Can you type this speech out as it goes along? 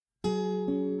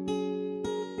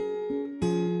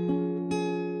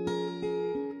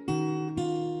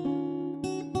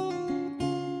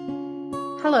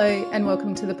Hello and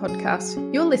welcome to the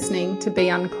podcast. You're listening to Be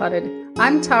Uncluttered.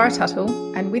 I'm Tara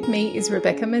Tuttle and with me is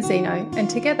Rebecca Mazzino, and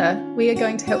together we are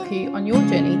going to help you on your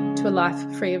journey to a life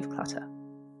free of clutter.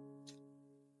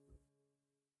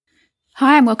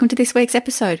 Hi and welcome to this week's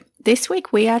episode. This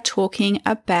week we are talking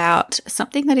about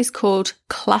something that is called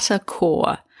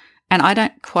cluttercore, and I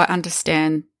don't quite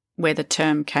understand where the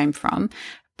term came from,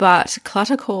 but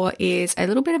cluttercore is a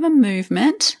little bit of a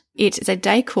movement. It is a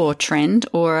decor trend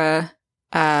or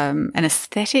an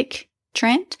aesthetic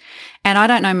trend, and I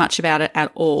don't know much about it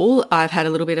at all. I've had a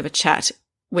little bit of a chat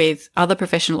with other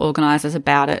professional organisers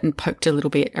about it and poked a little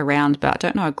bit around, but I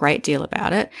don't know a great deal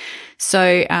about it.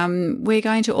 So we're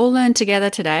going to all learn together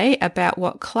today about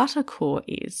what cluttercore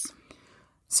is.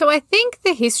 So I think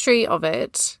the history of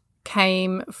it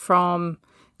came from,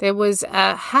 there was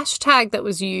a hashtag that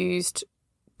was used,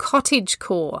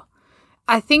 cottagecore.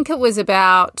 I think it was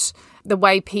about the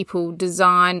way people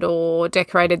designed or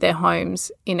decorated their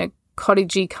homes in a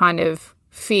cottagey kind of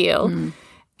feel.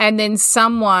 And then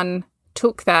someone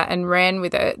took that and ran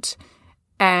with it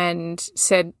and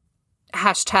said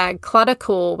hashtag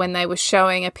cluttercore when they were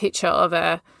showing a picture of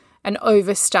an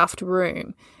overstuffed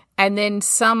room. And then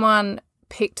someone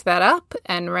picked that up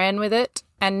and ran with it.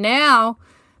 And now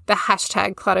the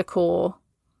hashtag cluttercore,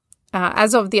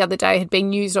 as of the other day, had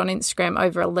been used on Instagram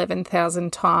over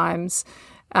 11,000 times.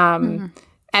 And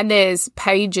there's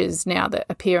pages now that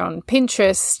appear on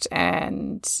Pinterest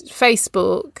and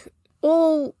Facebook,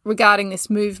 all regarding this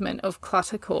movement of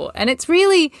cluttercore. And it's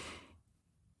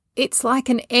like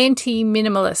an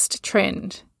anti-minimalist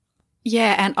trend.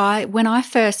 Yeah, and when I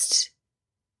first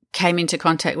came into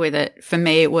contact with it, for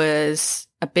me it was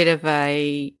a bit of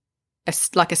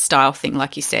like a style thing,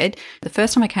 like you said. The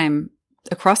first time I came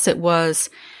across it was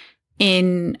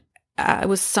it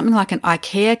was something like an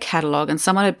IKEA catalogue, and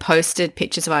someone had posted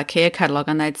pictures of IKEA catalogue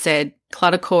and they'd said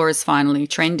cluttercore is finally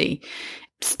trendy.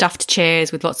 Stuffed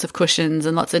chairs with lots of cushions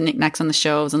and lots of knickknacks on the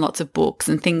shelves and lots of books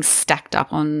and things stacked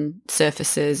up on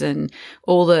surfaces, and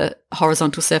all the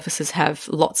horizontal surfaces have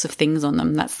lots of things on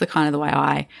them. That's the kind of the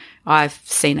way I've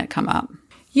seen it come up.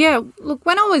 Yeah, look,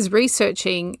 when I was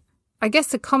researching, I guess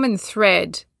the common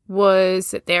thread was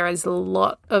that there is a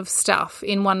lot of stuff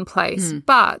in one place,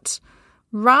 but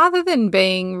rather than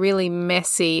being really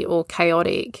messy or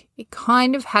chaotic, it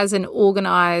kind of has an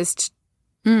organised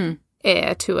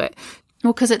air to it.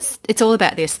 Well, because it's all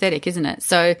about the aesthetic, isn't it?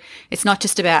 So it's not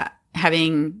just about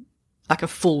having like a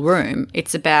full room.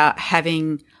 It's about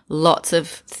having lots of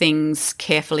things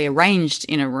carefully arranged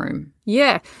in a room.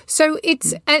 Yeah. So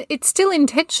it's still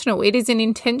intentional. It is an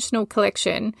intentional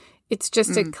collection. It's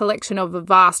just a collection of a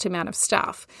vast amount of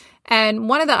stuff. And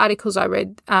one of the articles I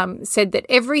read said that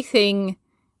everything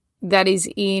that is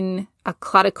in a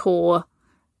cluttercore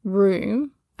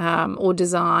room or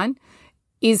design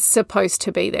is supposed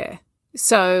to be there.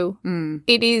 So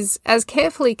it is as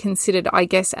carefully considered, I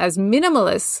guess, as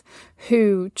minimalists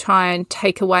who try and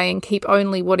take away and keep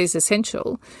only what is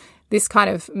essential. This kind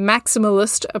of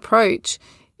maximalist approach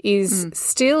is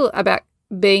still about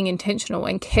being intentional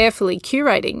and carefully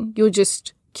curating. You're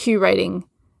just curating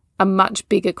a much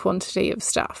bigger quantity of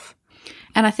stuff.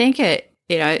 And I think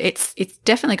it's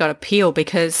definitely got appeal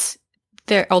because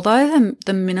although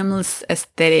the minimalist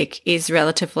aesthetic is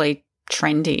relatively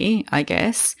trendy, I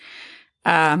guess,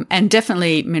 and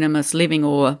definitely minimalist living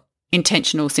or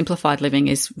intentional simplified living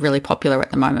is really popular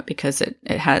at the moment because it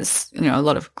has a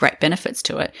lot of great benefits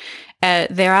to it.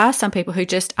 There are some people who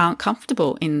just aren't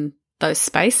comfortable in those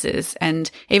spaces,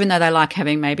 and even though they like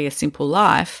having maybe a simple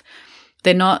life,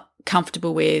 they're not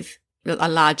comfortable with a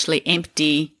largely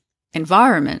empty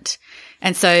environment.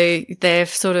 And so they've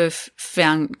sort of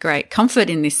found great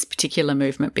comfort in this particular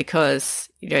movement because,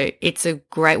 it's a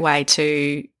great way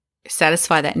to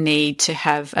satisfy that need to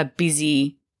have a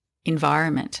busy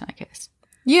environment, I guess.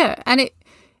 Yeah. And I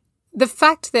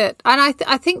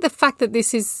think the fact that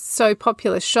this is so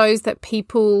popular shows that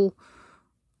people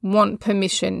want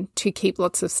permission to keep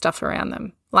lots of stuff around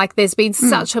them. Like there's been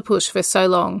such a push for so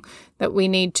long that we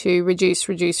need to reduce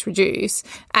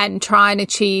and try and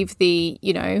achieve the,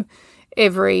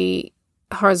 every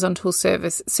horizontal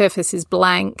surface is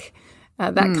blank,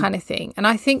 that kind of thing. And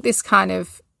I think this kind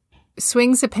of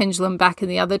swings the pendulum back in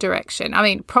the other direction. I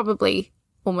mean, probably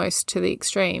almost to the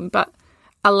extreme, but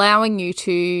allowing you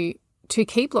to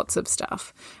keep lots of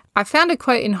stuff. I found a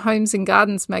quote in Homes and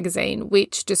Gardens magazine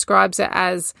which describes it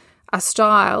as a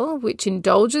style which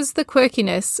indulges the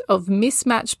quirkiness of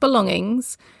mismatched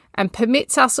belongings and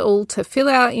permits us all to fill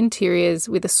our interiors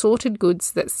with assorted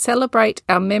goods that celebrate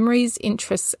our memories,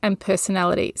 interests and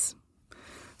personalities.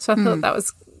 So I thought that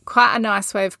was quite a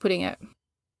nice way of putting it.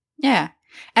 Yeah.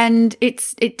 And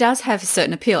it does have a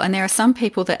certain appeal. And there are some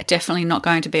people that are definitely not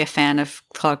going to be a fan of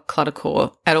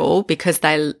cluttercore at all because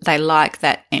they like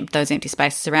those empty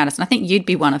spaces around us. And I think you'd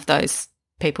be one of those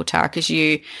people, Tara, because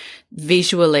you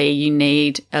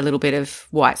need a little bit of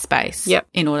white space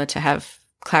in order to have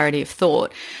clarity of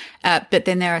thought. But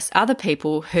then there are other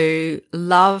people who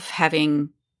love having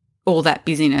all that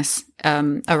busyness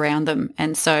around them.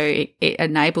 And so it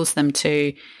enables them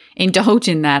to indulge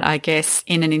in that, I guess,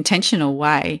 in an intentional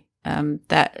way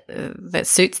that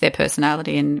suits their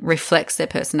personality and reflects their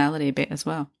personality a bit as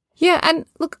well. Yeah, and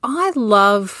look, I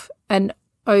love an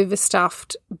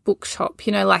overstuffed bookshop,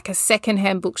 like a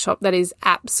secondhand bookshop that is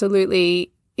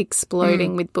absolutely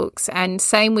exploding with books. And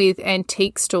same with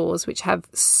antique stores, which have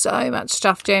so much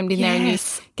stuff jammed in there and you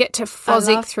get to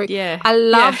fozzic through. Yeah. I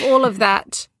love all of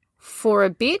that for a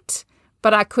bit,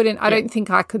 but I don't think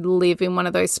I could live in one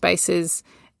of those spaces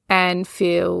and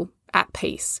feel at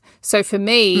peace. So for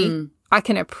me, I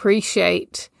can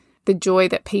appreciate the joy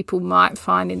that people might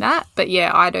find in that. But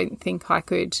yeah, I don't think I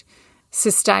could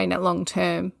sustain it long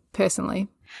term personally.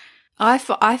 I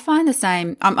find the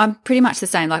same. I'm pretty much the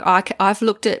same. Like I've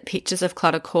looked at pictures of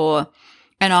cluttercore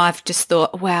and I've just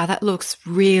thought, wow, that looks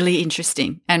really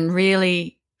interesting and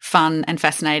really fun and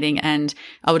fascinating. And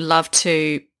I would love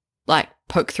to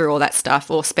poke through all that stuff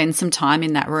or spend some time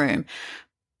in that room.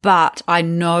 But I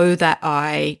know that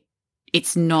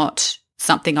it's not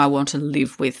something I want to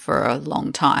live with for a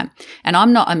long time. And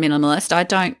I'm not a minimalist. I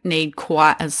don't need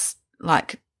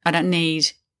I don't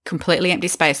need completely empty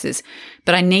spaces,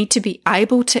 but I need to be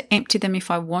able to empty them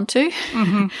if I want to.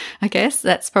 Mm-hmm. I guess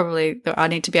that's probably, I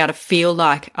need to be able to feel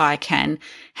like I can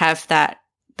have that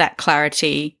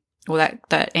clarity or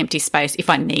that empty space if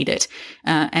I need it.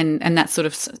 And that's sort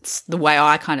of the way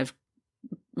I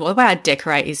the way I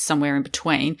decorate is somewhere in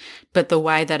between, but the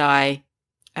way that I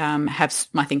have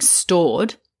my things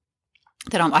stored,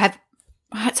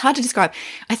 it's hard to describe.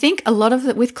 I think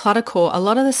with cluttercore, a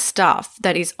lot of the stuff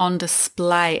that is on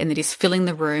display and that is filling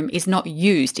the room is not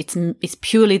used. It's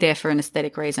purely there for an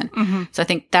aesthetic reason. Mm-hmm. So I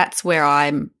think that's where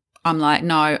I'm like,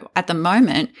 no, at the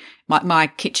moment, my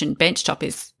kitchen bench top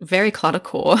is very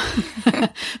cluttercore,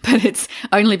 but it's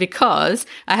only because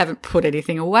I haven't put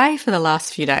anything away for the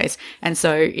last few days. And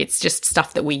so it's just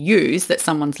stuff that we use that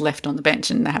someone's left on the bench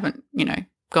and they haven't,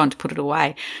 gone to put it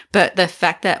away. But the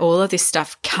fact that all of this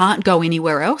stuff can't go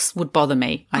anywhere else would bother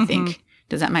me, I think.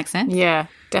 Does that make sense? Yeah,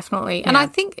 definitely. Yeah. And I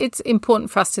think it's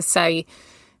important for us to say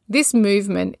this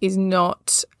movement is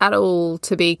not at all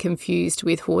to be confused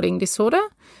with hoarding disorder.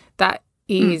 That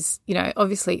is,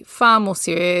 obviously far more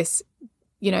serious.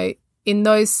 In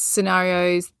those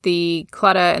scenarios, the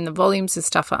clutter and the volumes of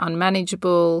stuff are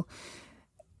unmanageable.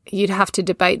 You'd have to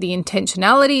debate the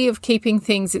intentionality of keeping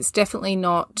things. It's definitely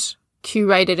not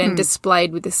curated and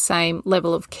displayed with the same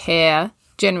level of care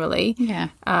generally. Yeah.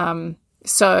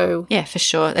 So yeah, for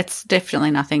sure. That's definitely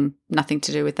nothing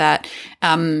to do with that.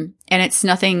 And it's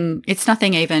nothing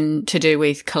even to do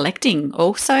with collecting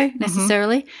also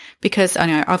necessarily, because I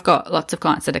know I've got lots of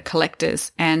clients that are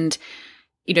collectors and,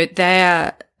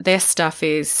 their stuff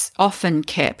is often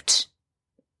kept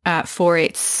for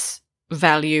its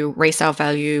value, resale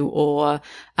value, or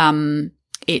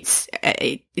its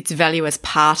value as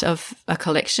part of a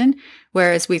collection.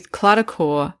 Whereas with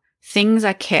cluttercore, things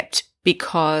are kept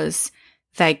because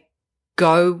they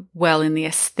go well in the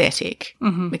aesthetic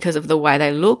because of the way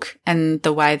they look and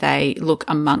the way they look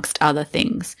amongst other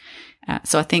things.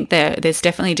 So I think there's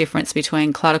definitely a difference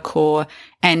between cluttercore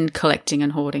and collecting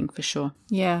and hoarding for sure.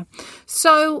 Yeah.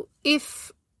 So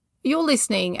if you're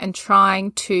listening and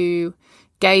trying to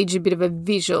gauge a bit of a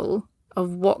visual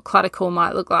of what cluttercore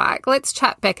might look like, let's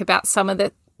chat, Beck, about some of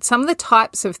the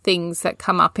types of things that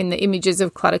come up in the images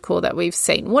of cluttercore that we've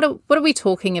seen. What are we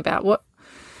talking about? What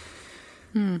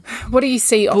do you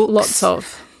see? Books.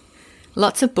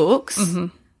 Lots of books,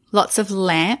 lots of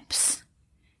lamps,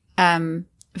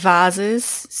 vases,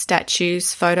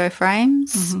 statues, photo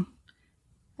frames,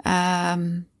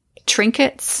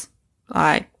 trinkets,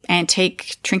 like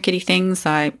antique trinkety things.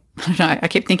 I don't know. I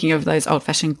keep thinking of those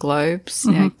old-fashioned globes,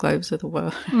 globes of the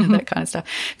world, that kind of stuff.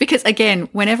 Because, again,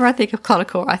 whenever I think of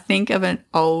cluttercore, I think of an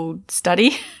old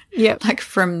study, like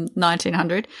from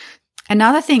 1900.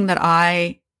 Another thing that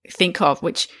I think of,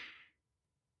 which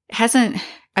I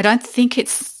don't think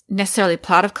it's necessarily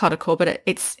part of cluttercore, but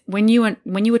it's when you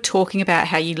were talking about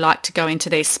how you like to go into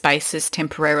these spaces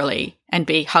temporarily and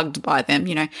be hugged by them,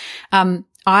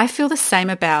 I feel the same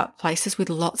about places with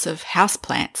lots of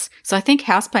houseplants. So I think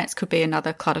houseplants could be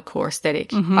another cluttercore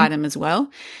aesthetic item as well,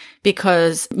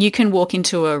 because you can walk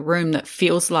into a room that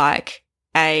feels like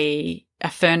a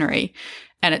fernery,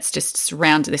 and it's just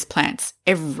surrounded. There's plants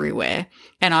everywhere.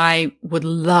 And I would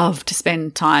love to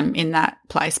spend time in that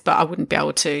place, but I wouldn't be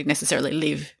able to necessarily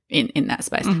live in that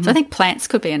space. So I think plants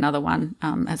could be another one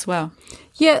as well.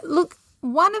 Yeah, look,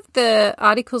 one of the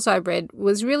articles I read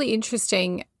was really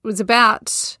interesting. It was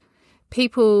about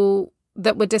people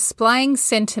that were displaying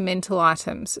sentimental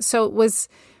items. So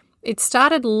it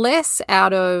started less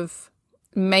out of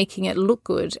making it look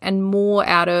good and more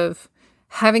out of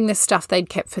having the stuff they'd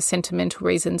kept for sentimental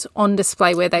reasons on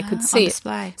display where they could see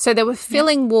it. So they were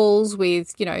filling walls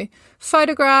with,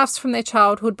 photographs from their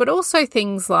childhood, but also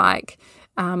things like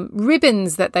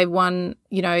ribbons that they won,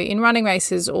 in running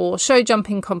races or show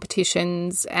jumping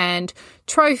competitions, and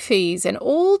trophies and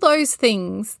all those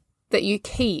things that you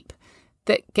keep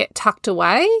that get tucked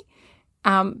away.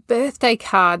 Birthday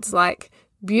cards, like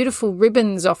beautiful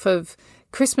ribbons off of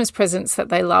Christmas presents that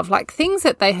they love, like things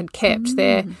that they had kept,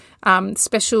 their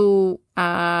special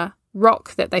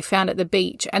rock that they found at the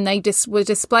beach, and they just were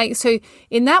displaying. So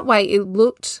in that way, it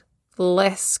looked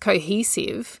less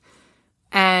cohesive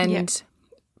and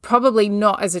probably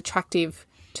not as attractive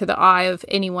to the eye of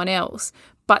anyone else,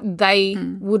 but they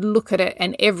would look at it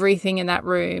and everything in that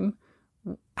room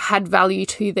had value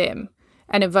to them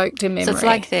and evoked a memory. So it's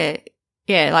like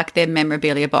their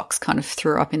memorabilia box kind of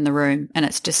threw up in the room and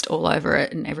it's just all over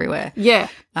it and everywhere. Yeah.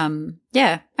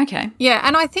 Okay. Yeah,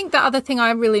 and I think the other thing I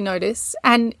really notice,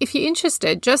 and if you're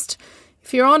interested,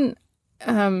 if you're on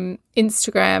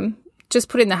Instagram, just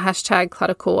put in the hashtag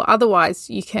cluttercore. Otherwise,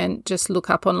 you can just look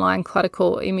up online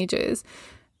cluttercore images.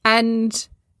 And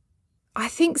I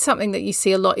think something that you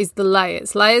see a lot is the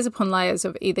layers upon layers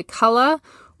of either colour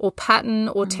or pattern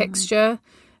or texture.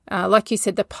 Like you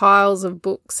said, the piles of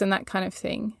books and that kind of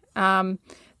thing.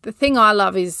 The thing I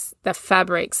love is the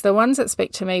fabrics, the ones that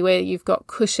speak to me, where you've got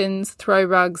cushions, throw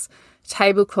rugs,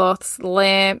 tablecloths,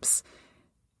 lamps,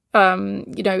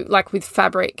 like with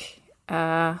fabric,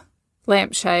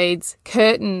 lampshades,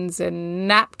 curtains and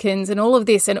napkins and all of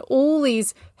this, and all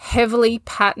these heavily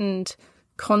patterned,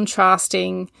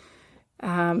 contrasting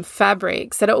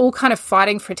fabrics that are all kind of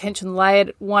fighting for attention,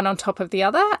 layered one on top of the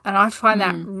other. And I find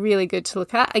that really good to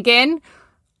look at. Again,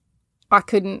 I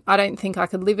don't think I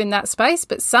could live in that space,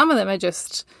 but some of them are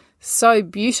just so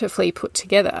beautifully put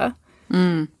together.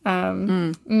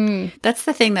 That's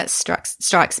the thing that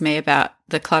strikes me about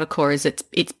the cluttercore is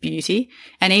its beauty.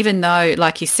 And even though,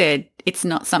 like you said, it's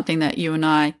not something that you and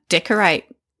I decorate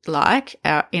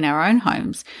in our own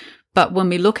homes, but when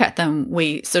we look at them,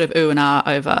 we sort of ooh and ah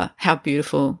over how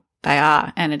beautiful they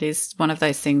are. And it is one of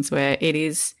those things where it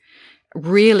is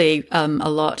really a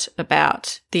lot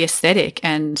about the aesthetic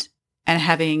and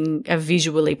having a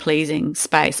visually pleasing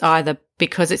space, either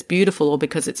because it's beautiful or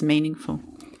because it's meaningful.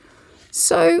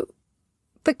 So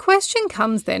the question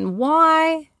comes then,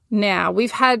 why now?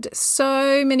 We've had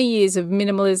so many years of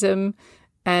minimalism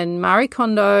and Marie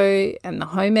Kondo and the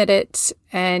home edit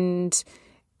and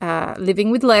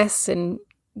living with less and,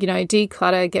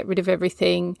 declutter, get rid of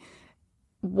everything.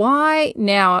 Why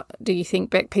now do you think,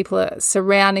 Beck, people are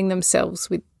surrounding themselves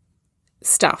with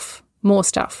stuff, more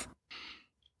stuff?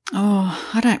 Oh,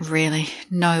 I don't really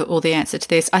know all the answer to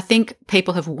this. I think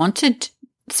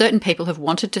certain people have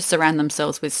wanted to surround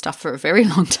themselves with stuff for a very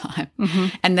long time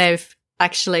and they've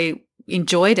actually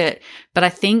enjoyed it. But I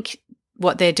think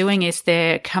what they're doing is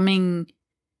they're becoming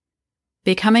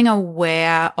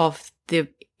aware of the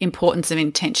importance of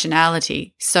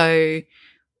intentionality. So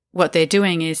what they're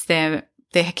doing is they're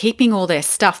keeping all their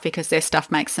stuff because their stuff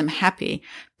makes them happy,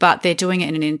 but they're doing it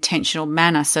in an intentional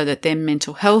manner so that their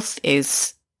mental health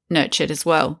is nurtured as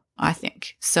well, I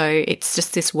think. So it's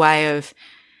just this way of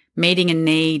meeting a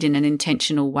need in an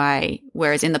intentional way,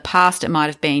 whereas in the past it might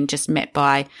have been just met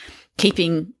by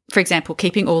keeping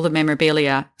all the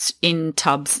memorabilia in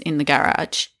tubs in the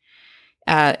garage.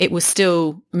 It was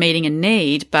still meeting a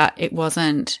need, but it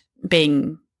wasn't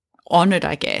being honoured,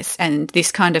 I guess. And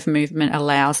this kind of movement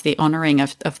allows the honouring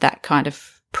of that kind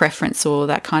of preference or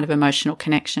that kind of emotional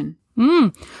connection.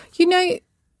 The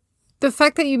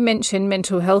fact that you mentioned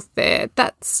mental health there,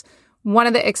 that's one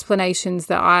of the explanations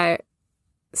that I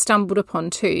stumbled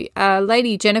upon too.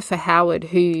 Lady Jennifer Howard,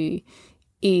 who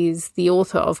is the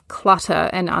author of Clutter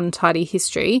and Untidy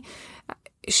History,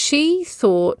 she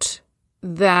thought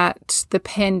that the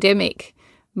pandemic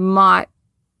might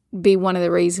be one of the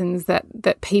reasons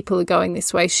that people are going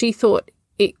this way. She thought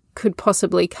it could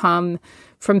possibly come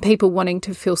from people wanting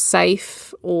to feel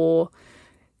safe or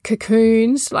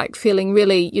cocooned, like feeling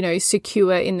really,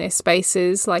 secure in their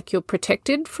spaces, like you're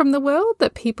protected from the world,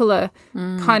 that people are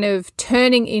kind of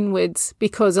turning inwards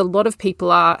because a lot of people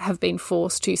have been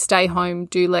forced to stay home,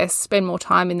 do less, spend more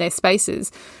time in their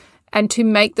spaces. and to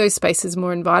make those spaces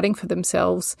more inviting for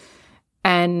themselves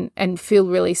and feel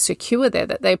really secure there,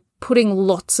 that they're putting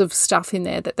lots of stuff in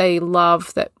there that they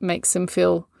love, that makes them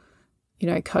feel,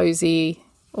 cozy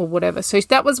or whatever. So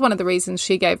that was one of the reasons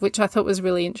she gave, which I thought was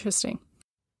really interesting.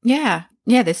 Yeah,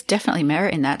 there's definitely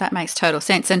merit in that. That makes total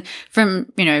sense. And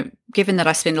from, given that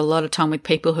I spend a lot of time with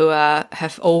people who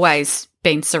have always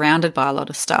been surrounded by a lot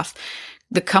of stuff,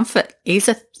 the comfort is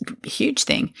a huge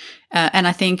thing. And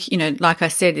I think, like I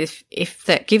said, if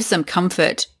that gives them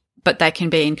comfort, but they can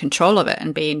be in control of it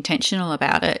and be intentional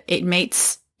about it, it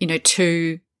meets,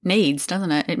 two needs,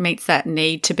 doesn't it? It meets that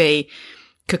need to be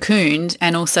cocooned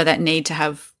and also that need to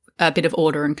have a bit of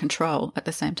order and control at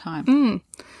the same time.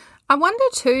 I wonder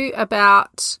too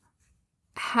about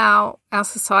how our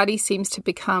society seems to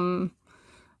become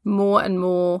more and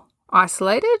more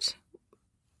isolated.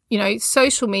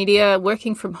 Social media,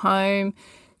 working from home,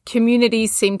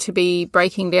 communities seem to be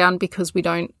breaking down because we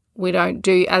don't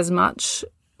do as much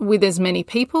with as many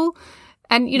people.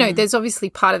 And, there's obviously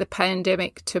part of the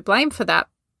pandemic to blame for that,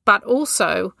 but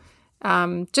also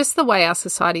just the way our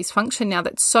societies function now,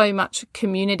 that so much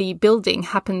community building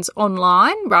happens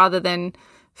online rather than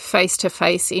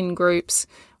face-to-face in groups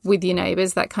with your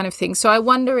neighbours, that kind of thing. So I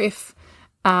wonder if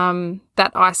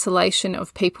that isolation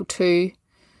of people too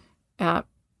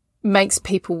makes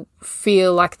people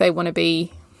feel like they want to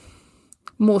be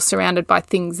more surrounded by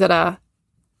things that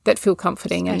feel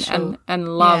comforting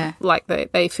and love, like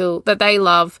they feel that they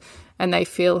love and they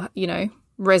feel,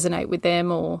 resonate with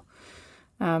them or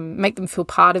make them feel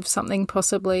part of something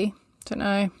possibly. Don't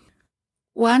know.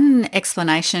 One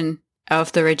explanation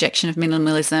of the rejection of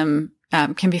minimalism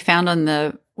can be found on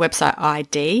the website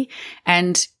ID.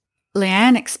 And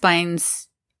Leanne explains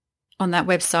on that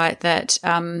website that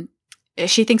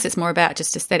she thinks it's more about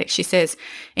just aesthetics. She says,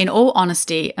 in all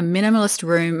honesty, a minimalist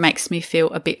room makes me feel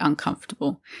a bit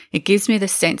uncomfortable. It gives me the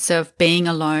sense of being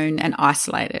alone and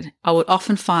isolated. I would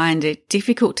often find it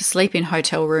difficult to sleep in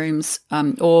hotel rooms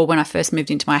or when I first moved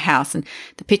into my house, and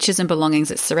the pictures and belongings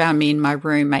that surround me in my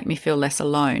room make me feel less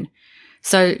alone.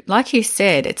 So like you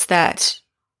said, it's that,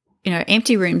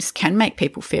 empty rooms can make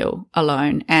people feel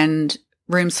alone, and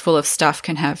rooms full of stuff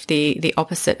can have the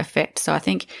opposite effect. So I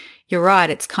think you're right.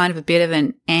 It's kind of a bit of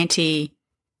an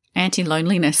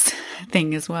anti-loneliness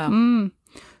thing as well.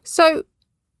 So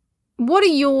what are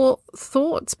your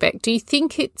thoughts, Beck? Do you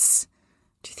think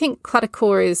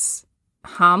cluttercore is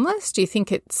harmless? Do you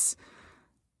think it's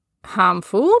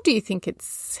harmful? Do you think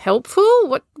it's helpful?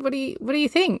 What do you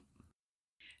think?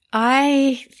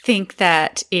 I think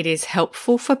that it is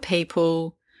helpful for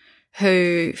people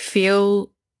who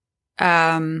feel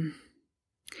on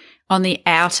the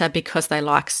outer because they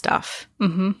like stuff,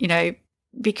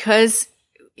 because,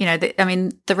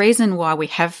 the reason why we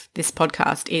have this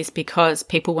podcast is because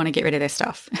people want to get rid of their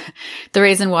stuff. The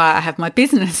reason why I have my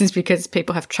business is because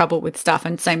people have trouble with stuff,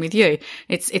 and same with you.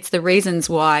 It's the reasons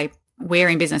why we're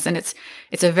in business, and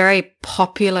it's a very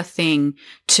popular thing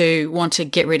to want to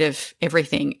get rid of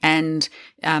everything. And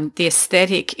the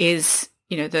aesthetic is,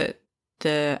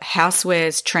 the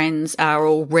housewares trends are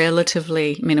all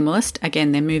relatively minimalist.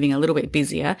 Again, they're moving a little bit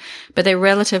busier, but they're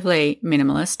relatively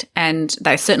minimalist, and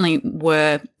they certainly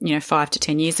were, 5 to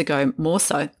 10 years ago more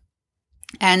so.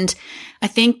 And I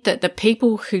think that the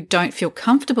people who don't feel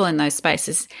comfortable in those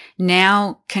spaces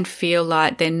now can feel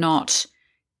like they're not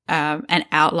an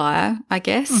outlier, I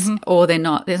guess, or there's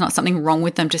not something wrong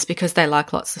with them just because they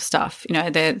like lots of stuff.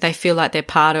 They feel like they're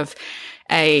part of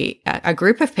a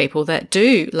group of people that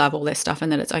do love all their stuff,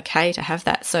 and that it's okay to have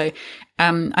that. So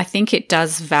I think it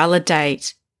does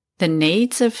validate the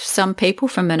needs of some people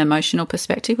from an emotional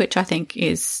perspective, which I think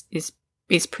is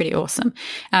pretty awesome.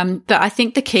 But I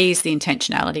think the key is the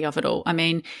intentionality of it all. I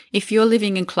mean, if you're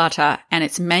living in clutter and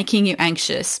it's making you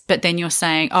anxious, but then you're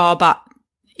saying, oh, but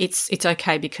it's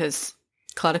okay because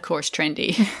cluttercore is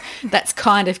trendy, that's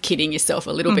kind of kidding yourself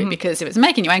a little bit, because if it's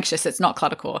making you anxious, it's not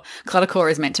cluttercore.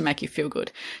 Cluttercore is meant to make you feel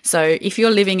good. So if you're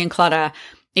living in clutter,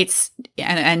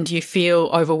 and you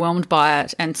feel overwhelmed by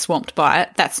it and swamped by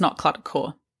it, that's not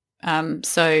cluttercore.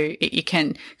 So you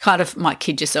can kind of might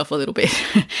kid yourself a little bit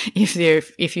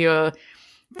if you're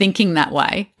thinking that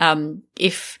way.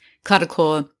 If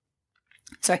cluttercore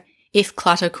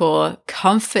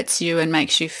comforts you and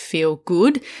makes you feel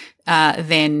good,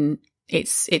 then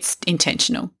it's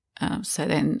intentional. So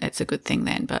then it's a good thing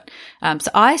then. But so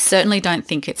I certainly don't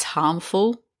think it's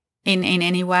harmful in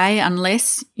any way,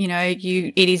 unless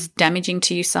it is damaging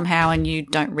to you somehow and you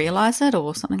don't realize it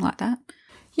or something like that.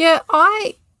 Yeah,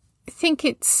 I think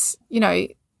it's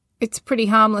it's pretty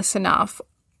harmless enough.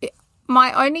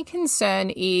 My only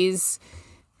concern is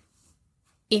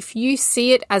if you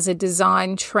see it as a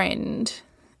design trend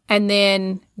and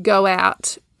then go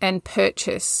out and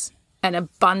purchase an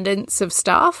abundance of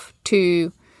stuff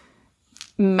to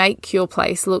make your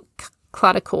place look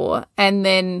cluttercore, and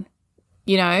then,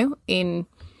 you know, in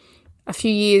a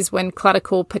few years when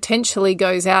cluttercore potentially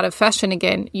goes out of fashion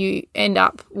again, you end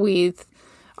up with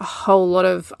a whole lot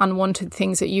of unwanted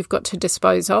things that you've got to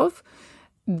dispose of,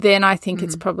 then I think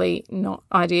it's probably not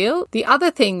ideal. The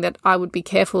other thing that I would be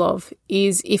careful of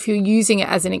is if you're using it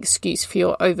as an excuse for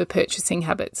your over-purchasing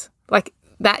habits. Like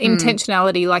that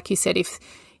intentionality, like you said,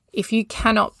 if you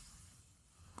cannot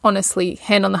honestly,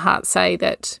 hand on the heart, say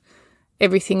that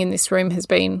everything in this room has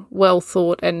been well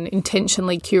thought and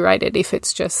intentionally curated, if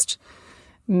it's just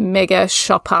mega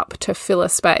shop up to fill a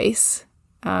space,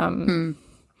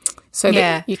 so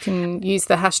that you can use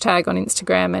the hashtag on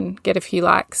Instagram and get a few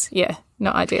likes. Yeah,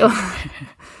 not ideal.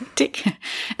 And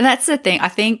that's the thing. I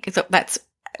think that's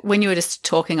when you were just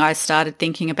talking, I started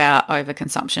thinking about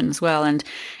overconsumption as well,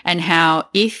 and how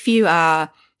if you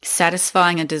are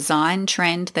satisfying a design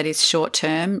trend that is short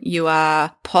term, you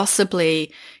are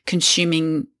possibly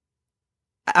consuming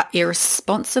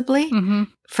irresponsibly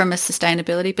from a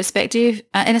sustainability perspective,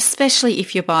 and especially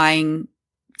if you're buying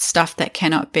stuff that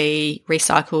cannot be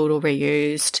recycled or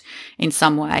reused in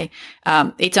some way,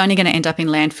 it's only going to end up in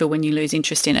landfill when you lose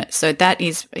interest in it. So that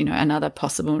is, you know, another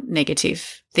possible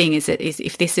negative thing is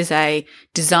if this is a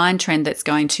design trend that's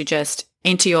going to just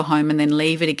enter your home and then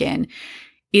leave it again,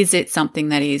 is it something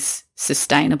that is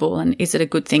sustainable, and is it a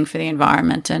good thing for the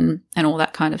environment and all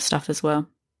that kind of stuff as well?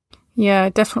 Yeah,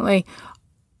 definitely.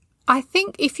 I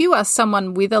think if you are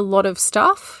someone with a lot of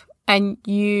stuff and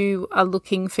you are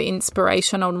looking for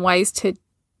inspiration on ways to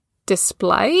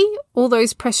display all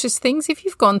those precious things, if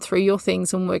you've gone through your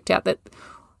things and worked out that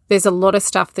there's a lot of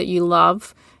stuff that you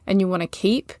love and you want to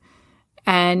keep,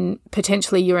 and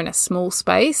potentially you're in a small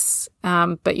space,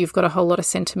 but you've got a whole lot of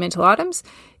sentimental items,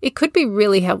 it could be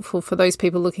really helpful for those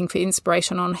people looking for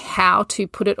inspiration on how to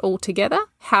put it all together,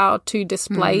 how to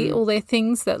display all their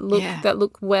things that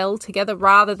look well together,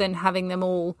 rather than having them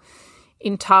all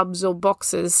in tubs or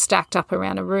boxes stacked up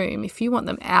around a room. If you want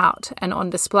them out and on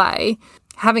display,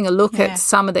 having a look at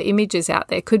some of the images out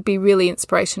there could be really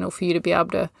inspirational for you to be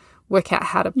able to work out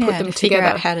how to put them together. Figure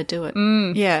out how to do it.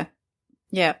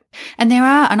 Yeah. And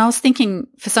I was thinking,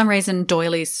 for some reason,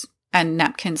 doilies and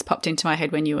napkins popped into my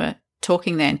head when you were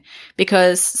talking then,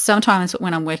 because sometimes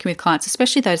when I'm working with clients,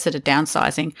 especially those that are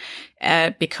downsizing,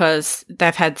 because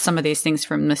they've had some of these things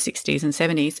from the 60s and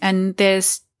 70s, and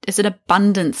there's an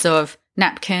abundance of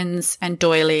napkins and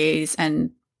doilies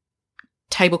and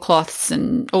tablecloths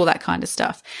and all that kind of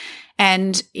stuff.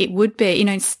 And it would be, you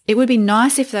know, it would be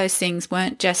nice if those things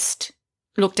weren't just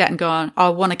looked at and gone, I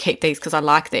want to keep these because I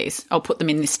like these. I'll put them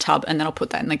in this tub and then I'll put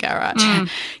that in the garage.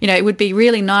 You know, it would be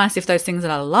really nice if those things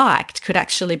that I liked could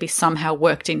actually be somehow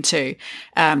worked into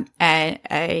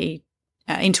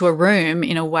into a room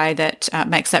in a way that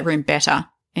makes that room better,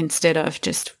 instead of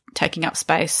just taking up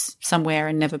space somewhere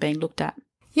and never being looked at.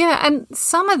 Yeah, and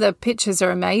some of the pictures are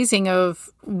amazing of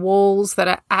walls that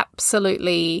are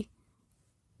absolutely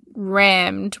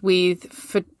rammed with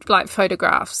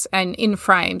photographs and in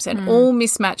frames and all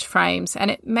mismatched frames.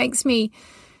 And it makes me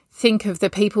think of the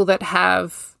people that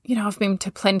have, you know, I've been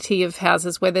to plenty of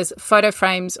houses where there's photo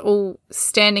frames all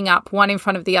standing up one in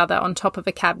front of the other on top of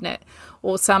a cabinet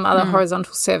or some other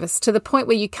horizontal surface, to the point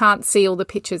where you can't see all the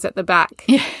pictures at the back.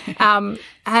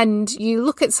 And you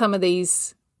look at some of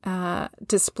these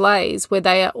displays where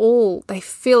they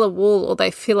fill a wall or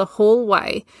they fill a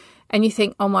hallway, and you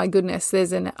think, oh my goodness,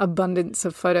 there's an abundance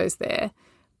of photos there.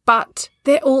 But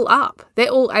they're all up. They're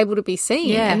all able to be seen.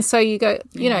 Yeah. And so you go,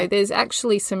 you know, there's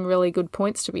actually some really good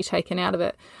points to be taken out of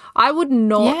it. I would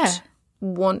not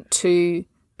want to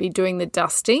be doing the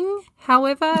dusting,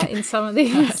 however, in some of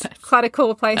these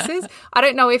cluttercore places. I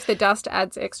don't know if the dust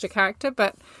adds extra character,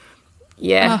 but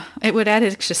it would add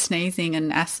extra sneezing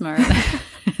and asthma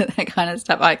and that kind of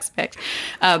stuff, I expect.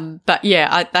 But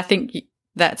yeah, I think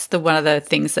that's one of the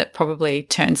things that probably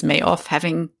turns me off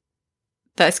having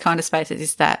those kind of spaces,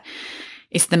 is that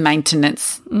it's the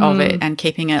maintenance of it and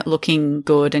keeping it looking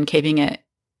good and keeping it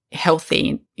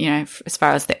healthy, you know, as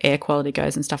far as the air quality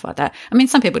goes and stuff like that. I mean,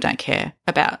 some people don't care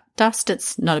about dust.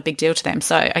 It's not a big deal to them.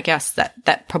 So I guess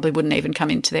that probably wouldn't even come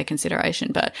into their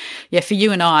consideration. But yeah, for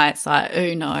you and I, it's like,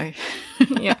 oh no,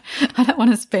 I don't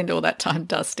want to spend all that time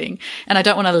dusting, and I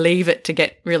don't want to leave it to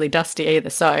get really dusty either.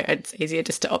 So it's easier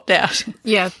just to opt out.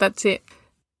 Yeah, that's it.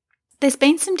 There's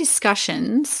been some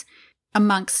discussions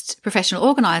amongst professional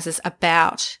organisers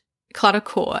about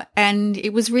cluttercore, and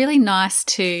it was really nice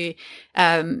to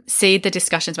see the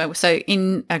discussions. So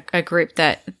in a group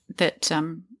that that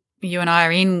you and I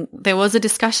are in, there was a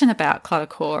discussion about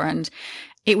cluttercore, and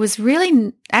it was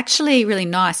actually really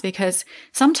nice, because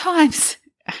sometimes,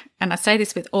 and I say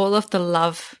this with all of the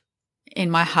love in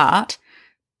my heart,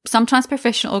 sometimes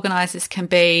professional organisers can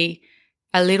be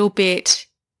a little bit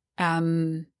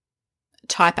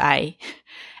type A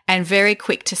and very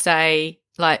quick to say,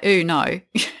 like, ooh, no.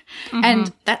 Mm-hmm.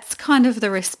 And that's kind of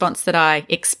the response that I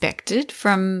expected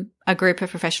from a group of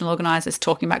professional organisers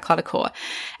talking about cluttercore.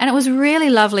 And it was really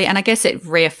lovely. And I guess it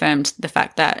reaffirmed the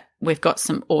fact that we've got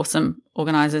some awesome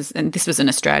organisers, and this was an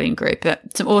Australian group,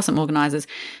 but some awesome organisers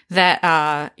that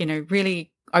are,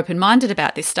 really open-minded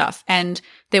about this stuff. And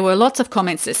there were lots of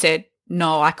comments that said,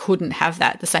 no, I couldn't have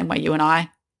that, the same way you and I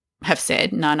have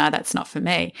said, no, that's not for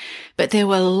me. But there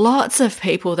were lots of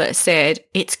people that said,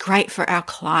 it's great for our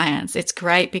clients. It's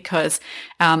great because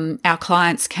our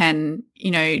clients can,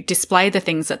 display the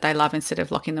things that they love instead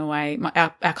of locking them away.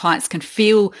 Our clients can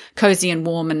feel cozy and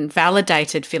warm and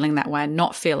validated feeling that way and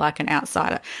not feel like an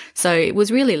outsider. So it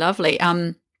was really lovely.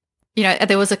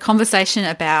 There was a conversation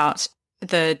about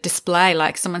the display,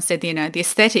 like someone said, the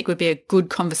aesthetic would be a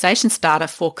good conversation starter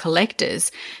for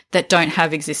collectors that don't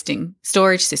have existing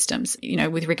storage systems,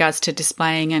 with regards to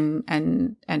displaying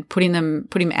and putting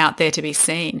them out there to be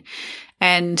seen.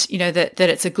 And, that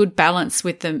it's a good balance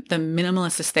with the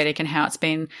minimalist aesthetic and how it's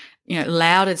been,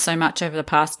 lauded so much over the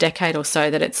past decade or so,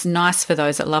 that it's nice for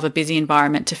those that love a busy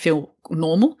environment to feel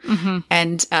normal. Mm-hmm.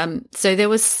 And so there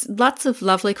was lots of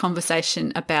lovely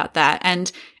conversation about that.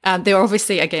 And there were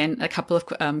obviously, again, a couple of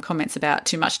comments about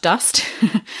too much dust.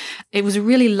 It was a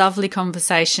really lovely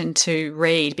conversation to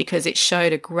read, because it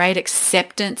showed a great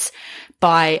acceptance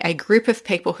by a group of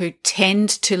people who tend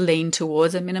to lean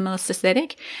towards a minimalist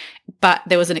aesthetic, but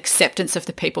there was an acceptance of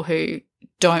the people who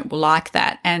don't like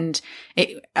that. And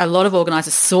a lot of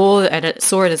organisers saw it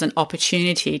as an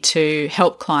opportunity to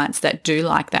help clients that do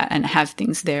like that and have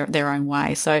things their own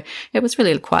way. So it was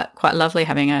really quite lovely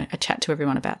having a chat to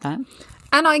everyone about that.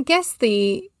 And I guess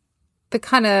the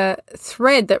kind of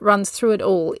thread that runs through it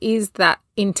all is that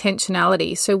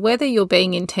intentionality. So whether you're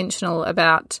being intentional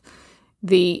about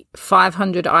the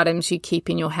 500 items you keep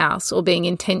in your house or being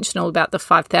intentional about the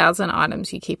 5,000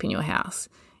 items you keep in your house,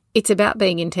 it's about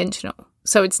being intentional.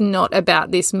 So it's not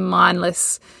about this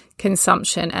mindless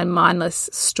consumption and mindless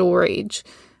storage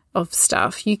of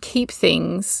stuff. You keep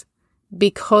things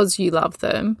because you love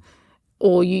them,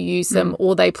 or you use them,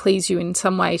 or they please you in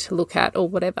some way to look at, or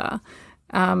whatever.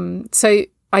 So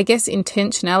I guess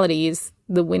intentionality is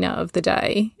the winner of the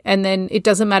day. And then it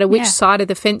doesn't matter which side of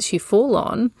the fence you fall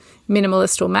on,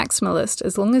 minimalist or maximalist,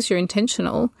 as long as you're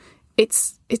intentional,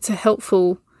 it's a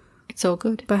helpful, it's all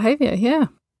good behavior.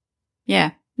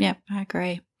 Yeah, I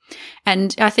agree.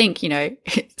 And I think,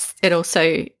 it also,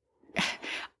 and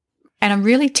I'm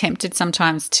really tempted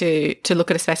sometimes to look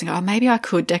at a space and go, oh, maybe I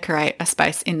could decorate a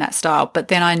space in that style. But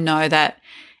then I know that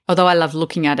although I love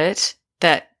looking at it,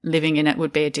 that living in it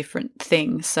would be a different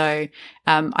thing. So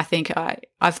I think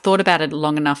I've thought about it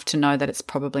long enough to know that it's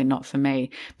probably not for me.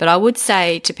 But I would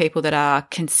say to people that are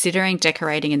considering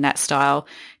decorating in that style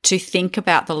to think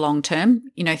about the long term,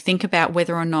 think about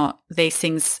whether or not these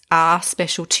things are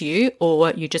special to you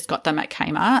or you just got them at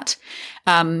Kmart,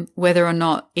 whether or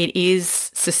not it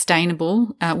is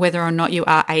sustainable, whether or not you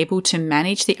are able to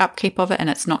manage the upkeep of it and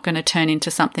it's not going to turn into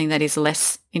something that is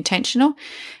less intentional.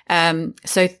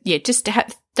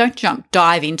 Don't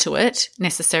dive into it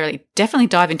necessarily. Definitely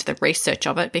dive into the research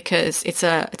of it, because it's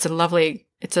a lovely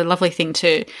thing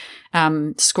to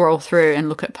scroll through and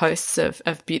look at posts of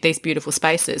these beautiful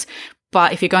spaces.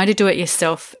 But if you're going to do it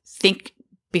yourself, think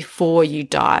before you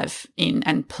dive in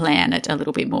and plan it a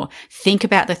little bit more. Think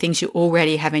about the things you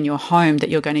already have in your home that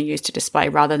you're going to use to display,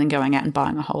 rather than going out and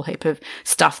buying a whole heap of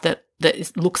stuff that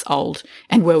looks old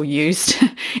and well used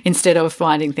instead of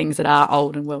finding things that are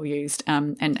old and well used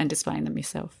and displaying them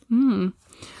yourself.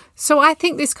 So I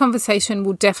think this conversation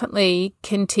will definitely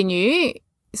continue.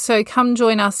 So come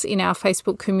join us in our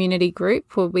Facebook community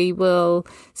group, where we will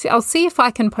see. I'll see if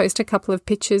I can post a couple of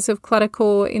pictures of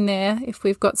cluttercore in there if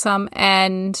we've got some,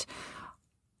 and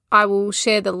I will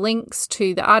share the links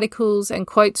to the articles and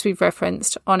quotes we've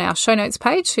referenced on our show notes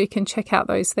page, so you can check out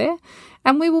those there.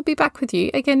 And we will be back with you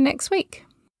again next week.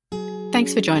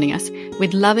 Thanks for joining us.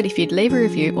 We'd love it if you'd leave a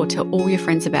review or tell all your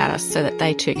friends about us so that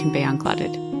they too can be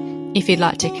uncluttered. If you'd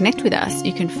like to connect with us,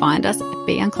 you can find us at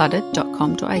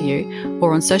beuncluttered.com.au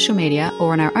or on social media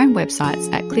or on our own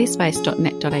websites at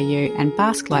clearspace.net.au and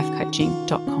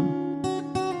basklifecoaching.com.